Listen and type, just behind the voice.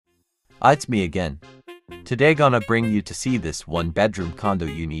It's me again. Today gonna bring you to see this one-bedroom condo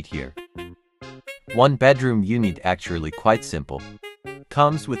unit here. One-bedroom unit actually quite simple.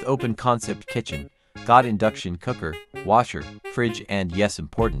 Comes with open concept kitchen, got induction cooker, washer, fridge and yes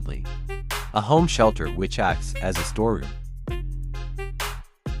importantly, a home shelter which acts as a storeroom.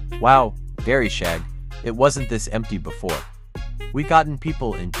 Wow, very shag. It wasn't this empty before. We gotten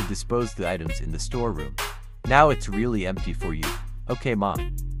people in to dispose the items in the storeroom. Now it's really empty for you. Okay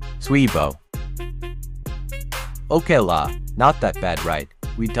mom. Sweebo. Okay la, not that bad right,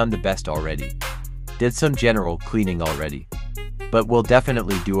 we done the best already. Did some general cleaning already. But we'll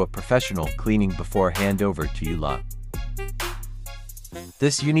definitely do a professional cleaning before hand over to you la.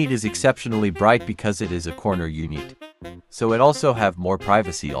 This unit is exceptionally bright because it is a corner unit. So it also have more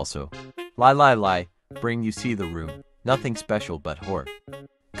privacy also. Lie, bring you see the room, nothing special but horror.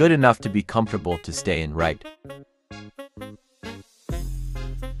 Good enough to be comfortable to stay in right.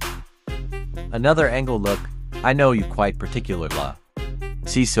 Another angle look, I know you quite particular la.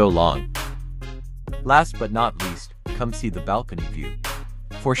 See so long. Last but not least, come see the balcony view.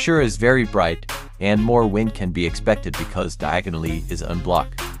 For sure is very bright, and more wind can be expected because diagonally is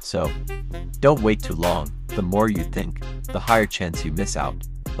unblocked, so don't wait too long, the more you think, the higher chance you miss out.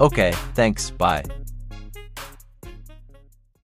 Okay, thanks, bye.